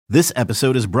This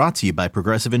episode is brought to you by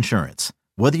Progressive Insurance.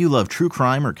 Whether you love true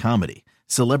crime or comedy,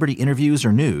 celebrity interviews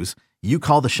or news, you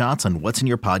call the shots on what's in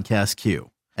your podcast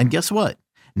queue. And guess what?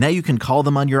 Now you can call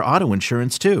them on your auto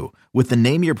insurance too with the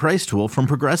Name Your Price tool from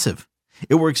Progressive.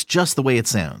 It works just the way it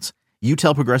sounds. You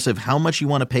tell Progressive how much you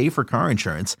want to pay for car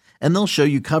insurance, and they'll show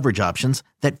you coverage options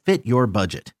that fit your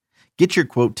budget. Get your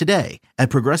quote today at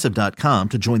Progressive.com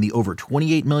to join the over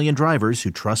 28 million drivers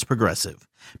who trust Progressive.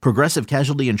 Progressive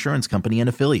Casualty Insurance Company and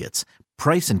Affiliates.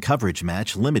 Price and coverage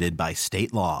match limited by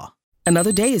state law.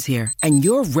 Another day is here, and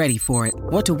you're ready for it.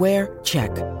 What to wear?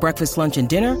 Check. Breakfast, lunch, and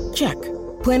dinner? Check.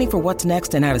 Planning for what's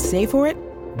next and how to save for it?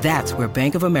 That's where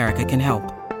Bank of America can help.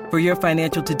 For your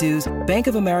financial to-dos, Bank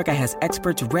of America has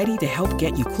experts ready to help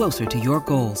get you closer to your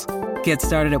goals. Get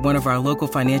started at one of our local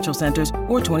financial centers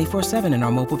or 24/7 in our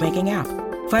mobile banking app.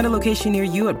 Find a location near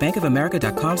you at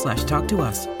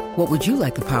bankofamerica.com/talktous. What would you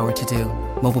like the power to do?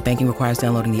 Mobile banking requires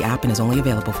downloading the app and is only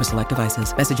available for select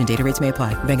devices. Message and data rates may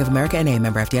apply. Bank of America N.A.,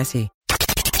 member FDIC.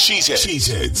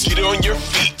 Cheeseheads. Get on your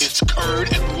feet. It's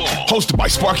Curd and Long. Hosted by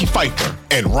Sparky Fifer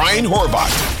and Ryan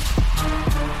Horvath.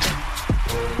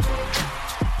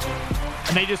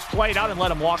 And they just play it out and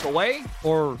let him walk away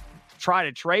or try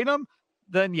to trade him,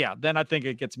 then I think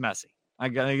it gets messy.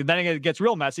 Then it gets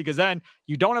real messy because then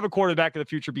you don't have a quarterback of the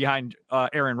future behind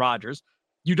Aaron Rodgers.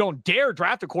 You don't dare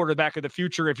draft a quarterback of the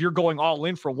future if you're going all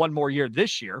in for one more year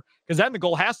this year, because then the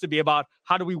goal has to be about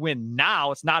how do we win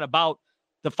now? It's not about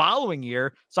the following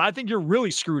year. So I think you're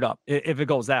really screwed up if it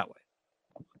goes that way.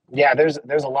 Yeah, there's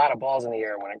a lot of balls in the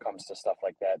air when it comes to stuff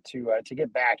like that. To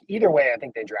get back, either way, I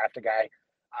think they draft a guy.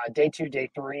 Day 2, day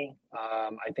 3,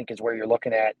 I think is where you're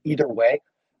looking at either way.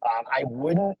 I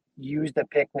wouldn't use the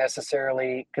pick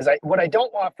necessarily because what I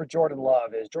don't want for Jordan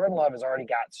Love is Jordan Love has already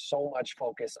got so much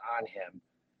focus on him.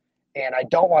 And I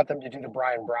don't want them to do the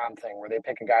Brian Brown thing where they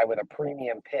pick a guy with a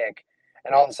premium pick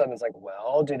and all of a sudden it's like,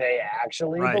 well, do they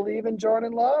actually believe in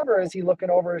Jordan Love or is he looking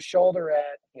over his shoulder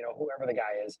at, whoever the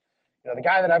guy is? The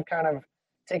guy that I've kind of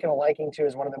taken a liking to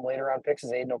as one of them later round picks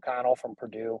is Aiden O'Connell from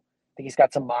Purdue. I think he's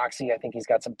got some moxie. I think he's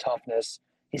got some toughness.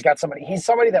 He's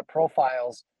somebody that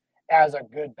profiles as a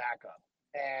good backup.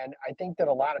 And I think that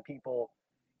a lot of people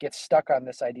get stuck on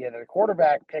this idea that a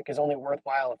quarterback pick is only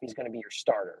worthwhile if he's going to be your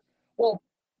starter. Well,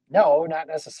 no, not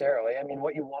necessarily. I mean,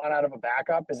 what you want out of a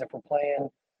backup is if we're playing,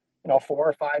 4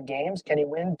 or 5 games, can he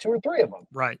win 2 or 3 of them?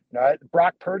 Right.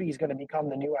 Brock Purdy is going to become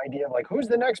the new idea of like, who's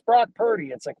the next Brock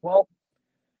Purdy? It's like, well,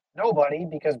 nobody,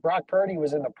 because Brock Purdy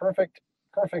was in the perfect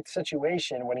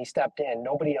situation when he stepped in.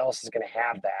 Nobody else is going to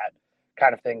have that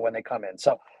kind of thing when they come in.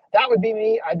 So that would be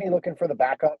me. I'd be looking for the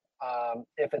backup.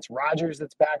 If it's Rodgers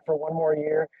that's back for one more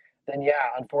year, then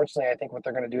unfortunately, I think what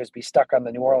they're going to do is be stuck on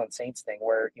the New Orleans Saints thing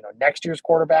where, next year's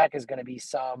quarterback is going to be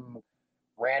some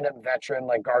random veteran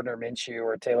like Gardner Minshew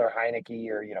or Taylor Heineke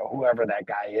or, whoever that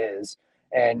guy is.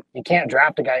 And you can't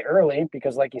draft a guy early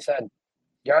because like you said,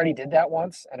 you already did that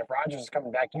once. And if Rodgers is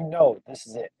coming back, this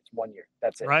is it. It's 1 year.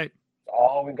 That's it. Right. That's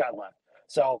all we've got left.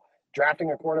 So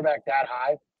drafting a quarterback that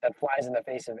high, that flies in the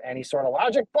face of any sort of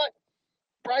logic. But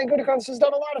Brian Gutekunst has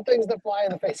done a lot of things that fly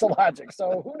in the face of logic.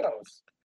 So who knows?